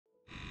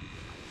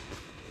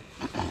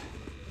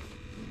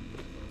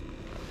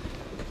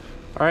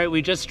All right,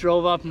 we just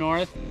drove up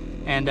north,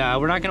 and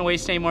we're not gonna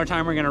waste any more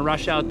time. We're gonna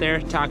rush out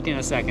there. Talk to you in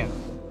a second.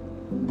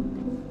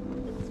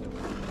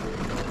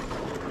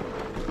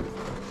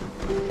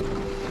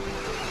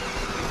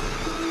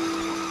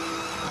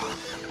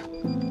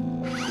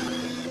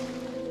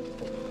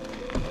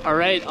 All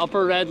right,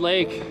 Upper Red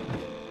Lake.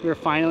 We're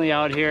finally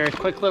out here.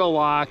 Quick little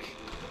walk.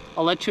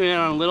 I'll let you in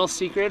on a little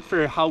secret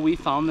for how we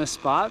found this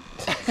spot.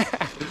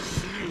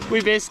 We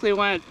basically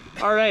went,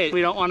 all right,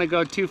 we don't want to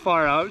go too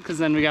far out because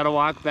then we got to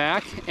walk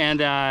back, and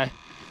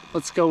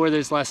let's go where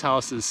there's less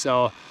houses.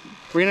 So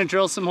we're gonna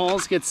drill some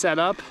holes, get set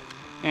up,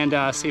 and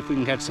see if we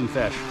can catch some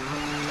fish.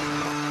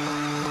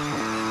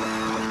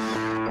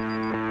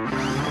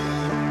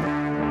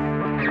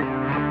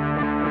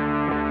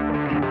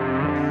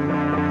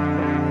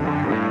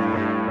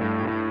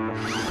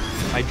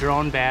 My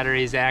drone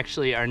batteries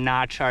actually are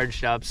not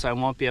charged up, so I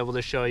won't be able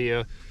to show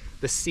you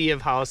the sea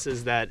of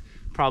houses that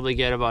probably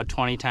get about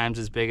 20 times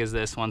as big as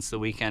this once the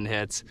weekend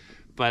hits.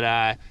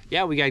 But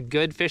yeah, we got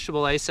good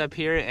fishable ice up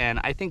here, and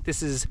I think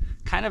this is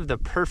kind of the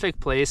perfect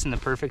place and the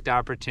perfect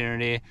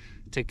opportunity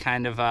to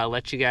kind of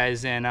let you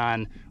guys in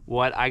on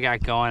what I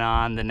got going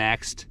on the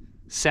next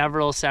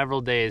several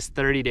days,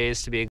 30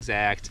 days to be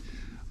exact.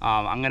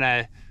 I'm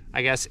gonna,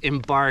 I guess,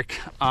 embark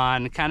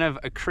on kind of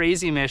a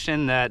crazy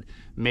mission that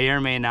may or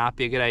may not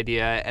be a good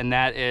idea, and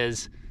that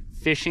is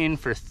fishing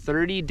for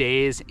 30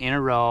 days in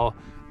a row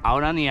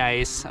out on the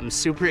ice. I'm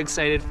super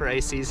excited for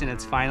ice season.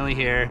 It's finally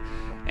here,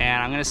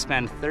 and I'm gonna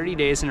spend 30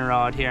 days in a row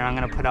out here. I'm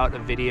gonna put out a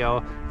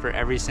video for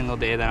every single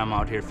day that I'm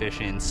out here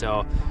fishing.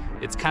 So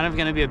it's kind of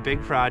gonna be a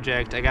big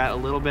project. I got a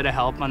little bit of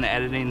help on the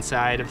editing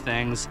side of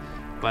things,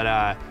 but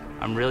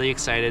I'm really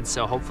excited.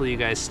 So hopefully you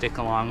guys stick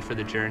along for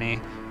the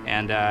journey,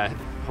 and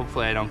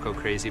hopefully I don't go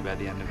crazy by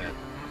the end of it.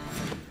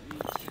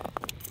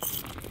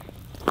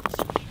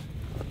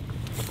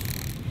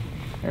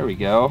 There we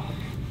go.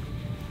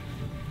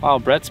 Wow,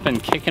 Brett's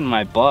been kicking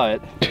my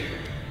butt.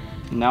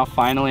 Now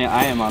finally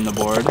I am on the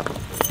board.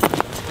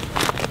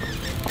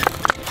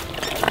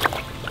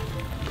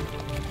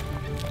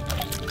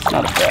 It's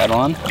not a bad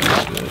one.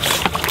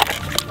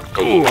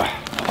 Ooh.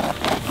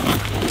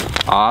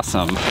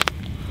 Awesome.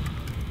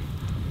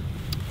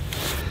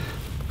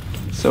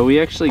 So we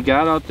actually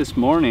got out this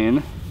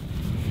morning,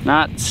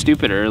 not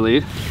stupid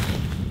early,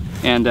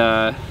 and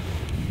it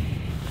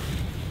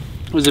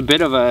was a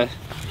bit of a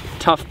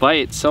tough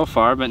bite so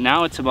far, but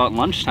now it's about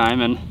lunchtime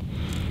and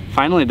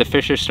finally the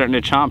fish are starting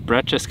to chomp.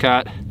 Brett just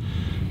got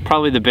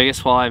probably the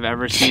biggest walleye I've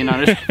ever seen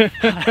on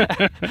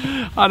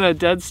a, on a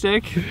dead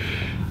stick.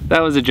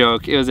 That was a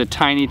joke. It was a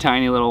tiny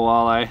little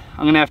walleye.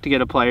 I'm gonna have to get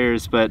a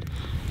pliers, but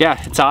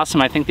yeah, it's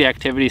awesome. I think the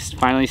activity's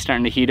finally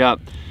starting to heat up.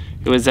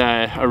 It was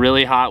a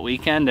really hot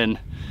weekend, and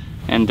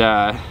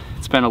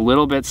it's been a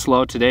little bit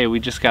slow today. We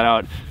just got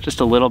out just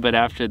a little bit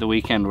after the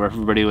weekend where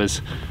everybody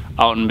was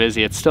out and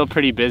busy. It's still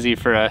pretty busy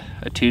for a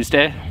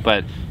Tuesday,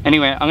 but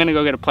anyway, I'm gonna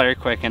go get a plier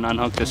quick and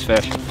unhook this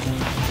fish.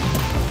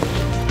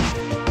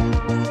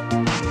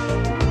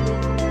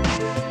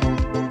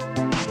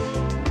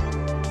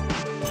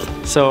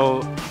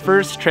 So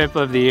first trip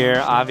of the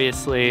year,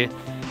 obviously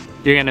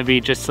you're gonna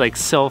be just like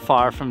so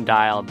far from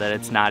dialed that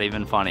it's not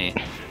even funny.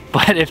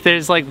 But if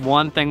there's like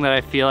one thing that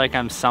I feel like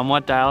I'm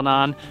somewhat dialed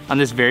on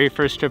this very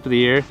first trip of the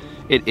year,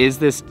 it is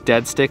this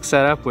dead stick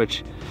setup,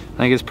 which I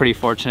think is pretty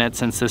fortunate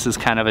since this is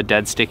kind of a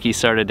dead sticky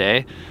sort of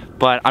day.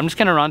 But I'm just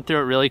gonna run through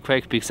it really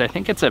quick because I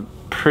think it's a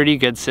pretty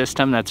good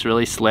system that's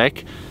really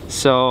slick.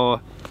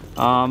 So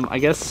I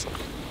guess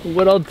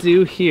what I'll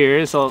do here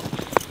is I'll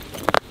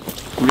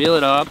reel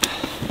it up,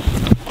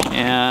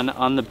 and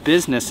on the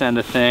business end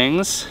of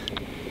things,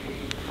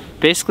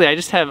 basically I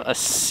just have a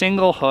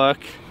single hook,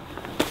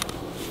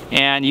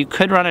 and you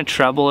could run a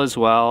treble as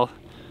well.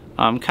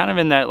 Kind of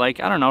in that, like,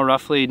 I don't know,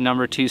 roughly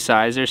number 2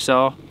 size or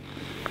so.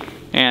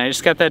 And I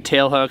just got that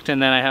tail hooked,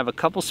 and then I have a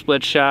couple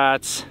split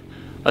shots,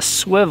 a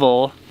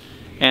swivel,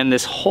 and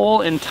this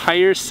whole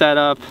entire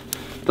setup,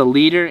 the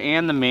leader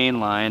and the main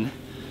line,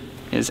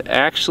 is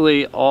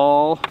actually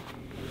all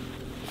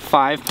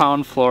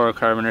 5-pound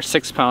fluorocarbon, or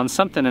 6 pounds,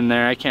 something in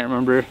there, I can't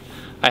remember.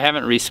 I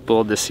haven't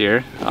re-spooled this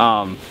year.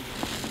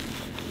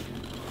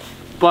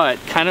 But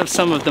kind of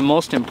some of the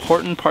most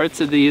important parts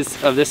of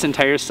this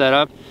entire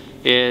setup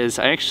is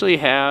I actually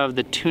have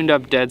the tuned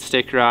up dead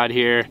stick rod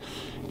here,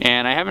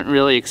 and I haven't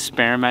really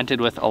experimented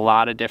with a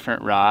lot of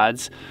different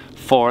rods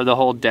for the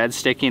whole dead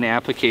sticking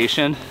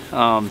application.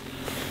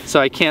 So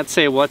I can't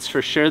say what's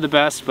for sure the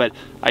best, but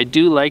I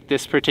do like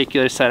this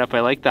particular setup. I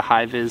like the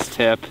high vis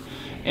tip,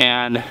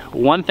 and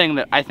one thing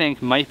that I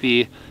think might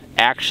be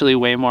actually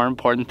way more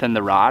important than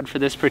the rod for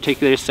this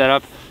particular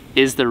setup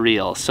is the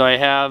reel. So I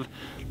have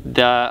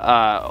the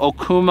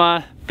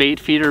Okuma bait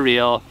feeder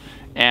reel,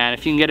 and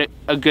if you can get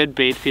a good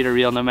bait feeder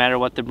reel, no matter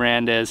what the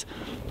brand is,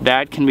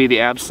 that can be the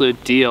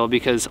absolute deal,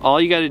 because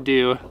all you got to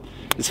do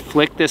is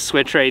flick this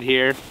switch right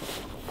here,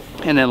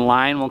 and then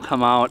line will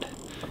come out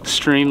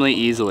extremely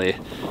easily.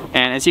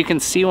 And as you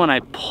can see, when I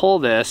pull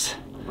this,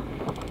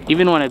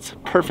 even when it's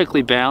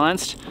perfectly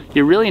balanced,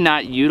 you're really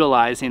not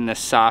utilizing this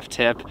soft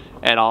tip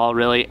at all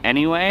really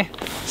anyway.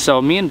 So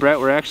me and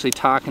Brett were actually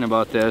talking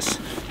about this.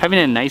 Having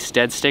a nice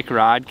dead stick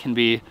rod can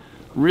be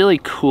really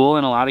cool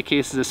in a lot of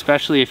cases,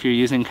 especially if you're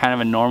using kind of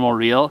a normal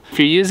reel. If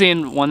you're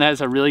using one that has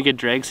a really good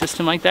drag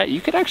system like that,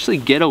 you could actually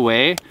get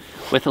away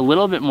with a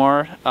little bit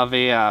more of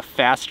a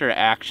faster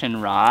action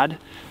rod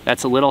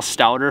that's a little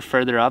stouter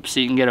further up, so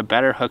you can get a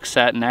better hook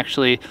set and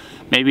actually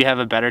maybe have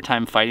a better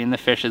time fighting the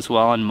fish as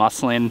well and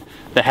muscling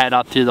the head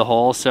up through the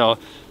hole. So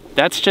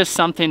that's just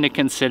something to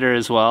consider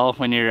as well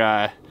when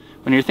you're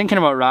thinking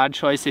about rod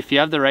choice. If you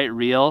have the right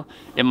reel,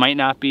 it might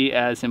not be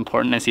as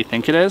important as you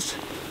think it is.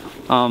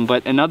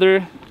 But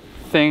another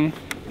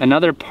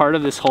part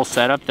of this whole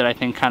setup that I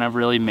think kind of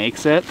really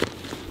makes it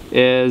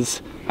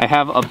is I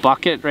have a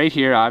bucket right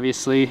here,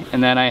 obviously,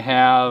 and then I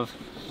have,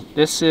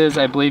 this is,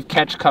 I believe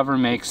Catch Cover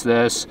makes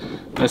this.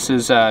 This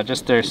is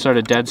just their sort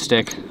of dead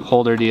stick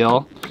holder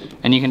deal.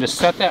 And you can just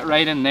set that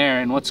right in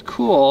there. And what's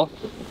cool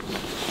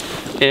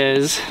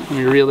is, let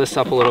me reel this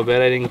up a little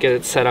bit. I didn't get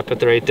it set up at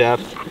the right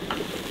depth.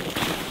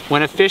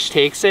 When a fish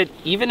takes it,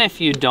 even if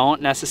you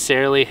don't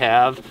necessarily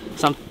have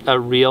a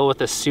reel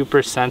with a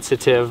super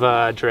sensitive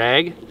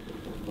drag,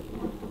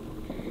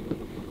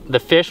 the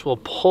fish will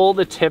pull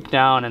the tip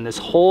down and this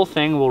whole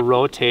thing will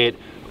rotate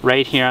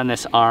right here on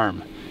this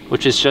arm,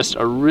 which is just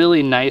a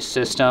really nice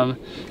system.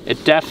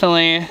 It's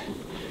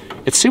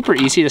super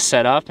easy to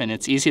set up and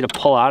it's easy to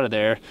pull out of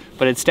there,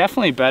 but it's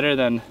definitely better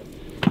than,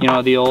 you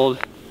know, the old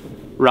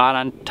rod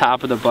on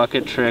top of the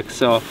bucket trick.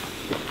 So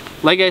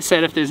like I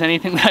said, if there's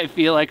anything that I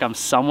feel like I'm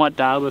somewhat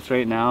dialed with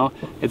right now,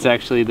 it's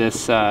actually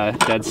this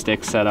dead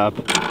stick setup.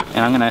 And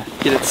I'm gonna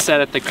get it set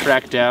at the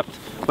correct depth.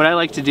 What I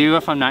like to do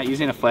if I'm not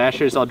using a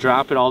flasher is I'll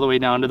drop it all the way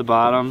down to the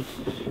bottom,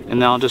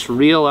 and then I'll just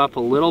reel up a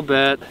little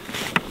bit,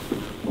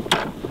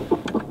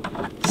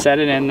 set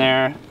it in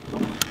there,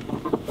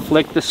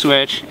 flick the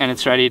switch, and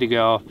it's ready to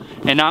go.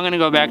 And now I'm gonna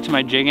go back to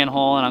my jigging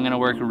hole and I'm gonna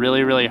work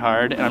really, really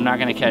hard, and I'm not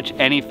gonna catch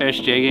any fish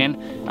jigging.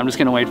 I'm just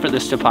gonna wait for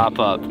this to pop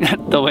up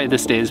the way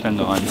this day's been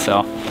going, so.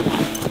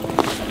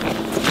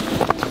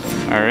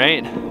 All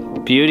right,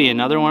 beauty,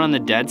 another one on the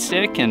dead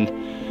stick, and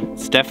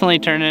it's definitely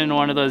turning into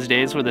one of those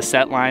days where the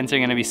set lines are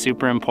gonna be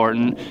super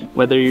important,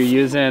 whether you're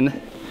using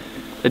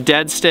the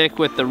dead stick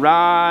with the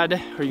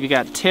rod, or you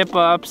got tip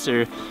ups,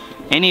 or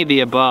any of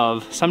the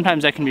above.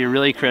 Sometimes that can be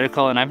really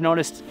critical, and I've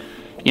noticed,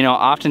 you know,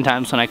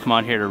 oftentimes when I come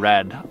out here to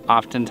red,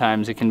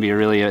 oftentimes it can be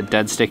really a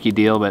dead sticky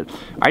deal, but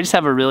I just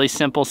have a really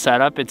simple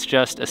setup. It's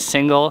just a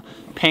single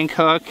pink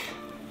hook,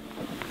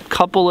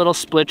 couple little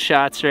split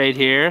shots right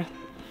here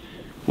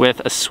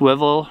with a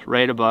swivel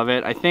right above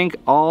it. I think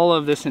all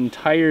of this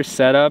entire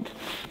setup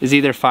is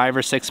either 5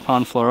 or 6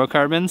 pound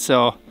fluorocarbon,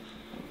 so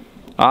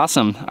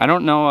awesome. I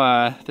don't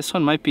know, this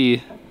one might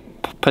be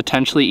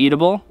potentially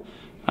eatable.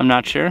 I'm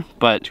not sure,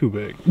 but too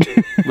big.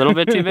 A little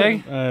bit too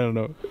big? I don't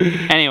know.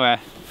 Anyway,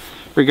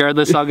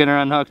 regardless, I'll get her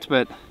unhooked,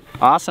 but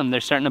awesome,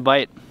 they're starting to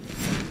bite.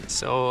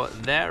 So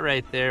that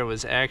right there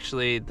was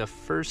actually the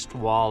first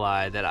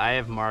walleye that I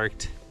have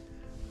marked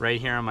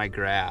right here on my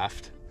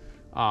graft.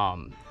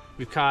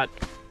 We've caught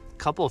a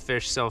couple of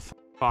fish so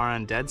far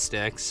on dead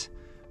sticks,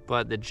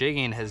 but the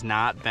jigging has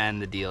not been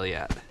the deal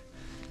yet,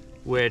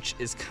 which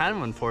is kind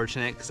of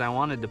unfortunate because I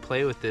wanted to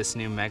play with this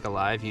new Mega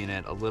Live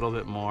unit a little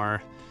bit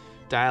more,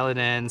 dial it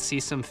in,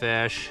 see some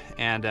fish,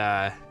 and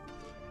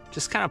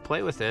just kind of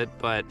play with it.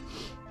 But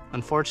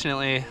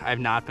unfortunately, I've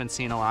not been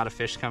seeing a lot of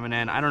fish coming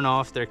in. I don't know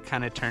if they're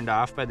kind of turned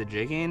off by the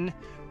jigging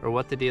or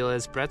what the deal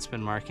is. Brett's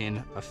been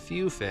marking a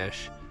few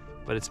fish,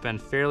 but it's been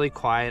fairly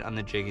quiet on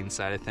the jigging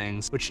side of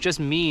things, which just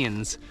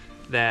means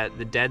that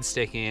the dead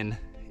sticking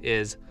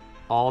is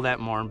all that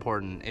more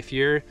important. If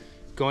you're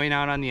going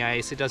out on the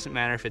ice, it doesn't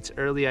matter if it's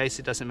early ice,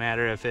 it doesn't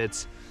matter if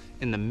it's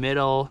in the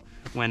middle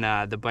when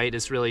the bite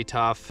is really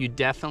tough. You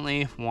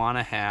definitely want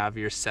to have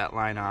your set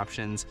line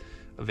options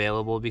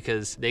available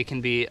because they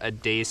can be a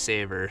day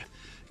saver.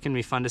 It can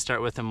be fun to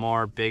start with a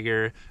more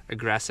bigger,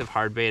 aggressive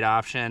hard bait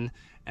option,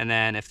 and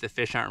then if the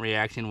fish aren't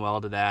reacting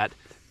well to that,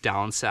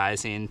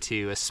 downsizing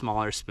to a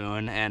smaller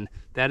spoon. And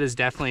that is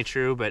definitely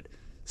true, but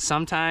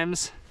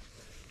sometimes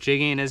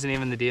jigging isn't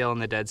even the deal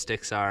and the dead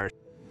sticks are.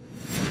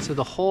 So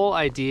the whole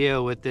idea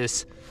with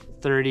this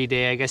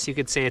 30-day, I guess you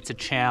could say it's a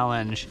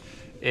challenge,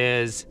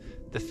 is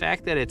the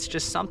fact that it's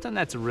just something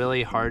that's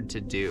really hard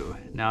to do.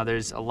 Now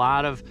there's a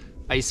lot of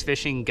ice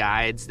fishing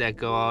guides that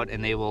go out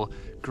and they will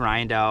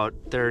grind out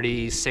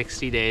 30,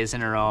 60 days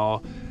in a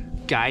row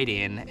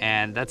guiding,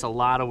 and that's a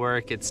lot of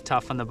work. It's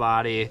tough on the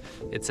body.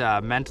 It's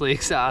mentally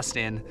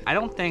exhausting. I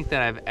don't think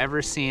that I've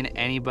ever seen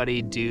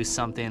anybody do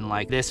something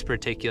like this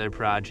particular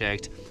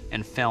project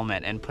and film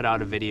it and put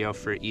out a video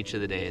for each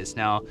of the days.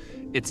 Now,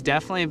 it's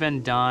definitely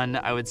been done,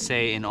 I would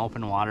say, in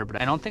open water,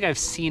 but I don't think I've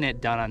seen it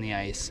done on the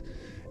ice.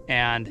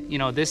 And you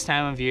know, this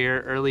time of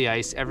year, early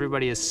ice,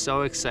 everybody is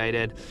so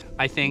excited.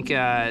 I think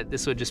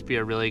this would just be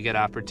a really good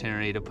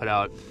opportunity to put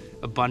out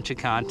a bunch of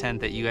content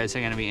that you guys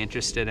are gonna be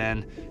interested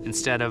in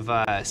instead of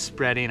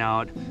spreading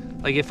out.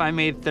 Like if I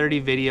made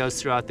 30 videos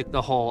throughout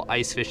the whole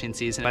ice fishing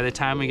season, by the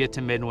time we get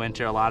to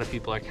midwinter, a lot of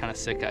people are kind of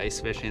sick of ice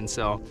fishing.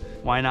 So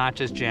why not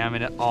just jam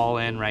it all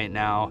in right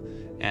now?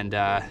 And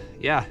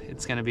yeah,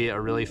 it's gonna be a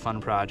really fun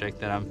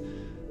project that I'm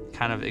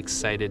kind of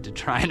excited to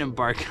try and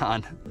embark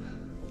on.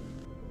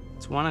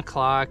 It's 1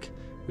 o'clock.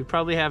 We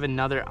probably have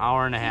another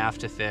hour and a half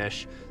to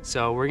fish.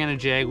 So we're gonna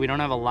jig. We don't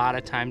have a lot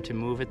of time to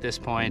move at this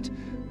point,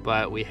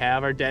 but we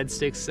have our dead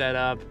sticks set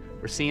up.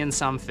 We're seeing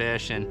some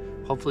fish,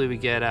 and hopefully we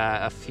get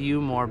a few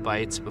more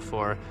bites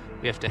before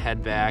we have to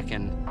head back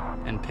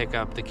and pick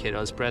up the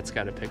kiddos. Brett's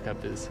got to pick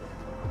up his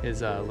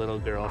little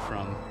girl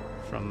from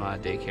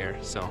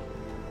daycare. So.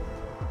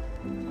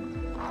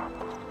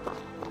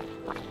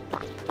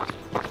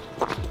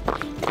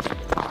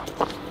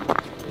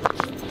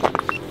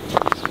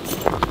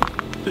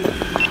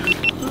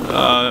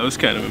 That was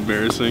kind of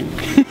embarrassing.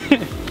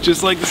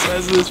 Just like the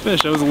size of this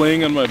fish. I was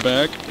laying on my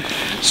back,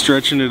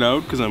 stretching it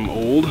out because I'm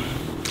old,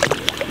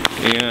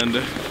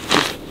 and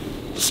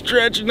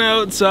stretching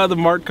out, saw the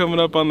mark coming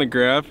up on the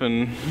graph,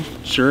 and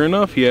sure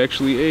enough, he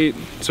actually ate.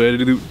 So I had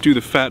to do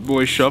the fat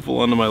boy shuffle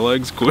onto my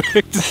legs quick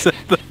to set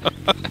the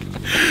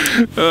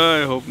hook.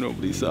 I hope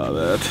nobody saw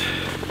that.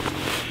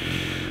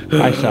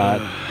 I saw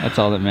it. That's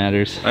all that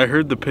matters. I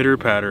heard the pitter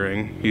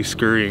pattering. He's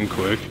scurrying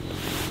quick.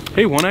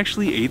 Hey, one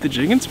actually ate the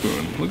jigging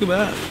spoon. Look at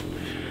that.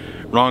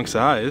 Wrong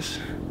size.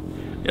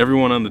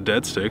 Everyone on the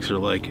dead sticks are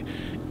like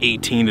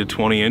 18 to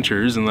 20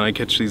 inches, and then I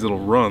catch these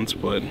little runts,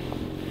 but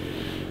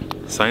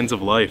signs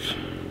of life.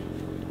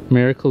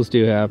 Miracles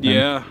do happen.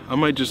 Yeah, I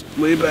might just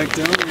lay back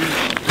down and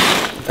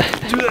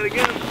do that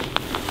again.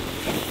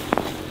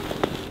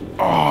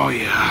 Oh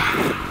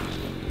yeah.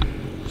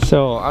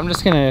 So I'm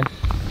just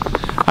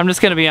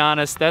gonna be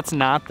honest, that's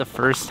not the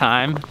first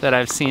time that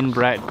I've seen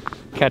Brett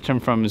catch him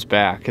from his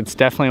back. It's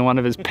definitely one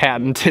of his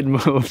patented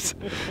moves.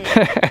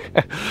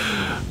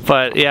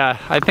 But yeah,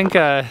 I think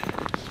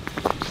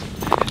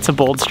it's a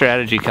bold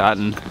strategy,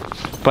 Cotton,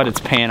 but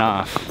it's paying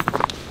off.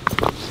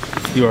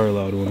 You are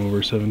allowed one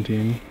over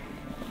 17.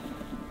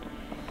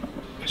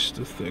 It's just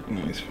a thick,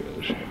 nice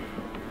fish.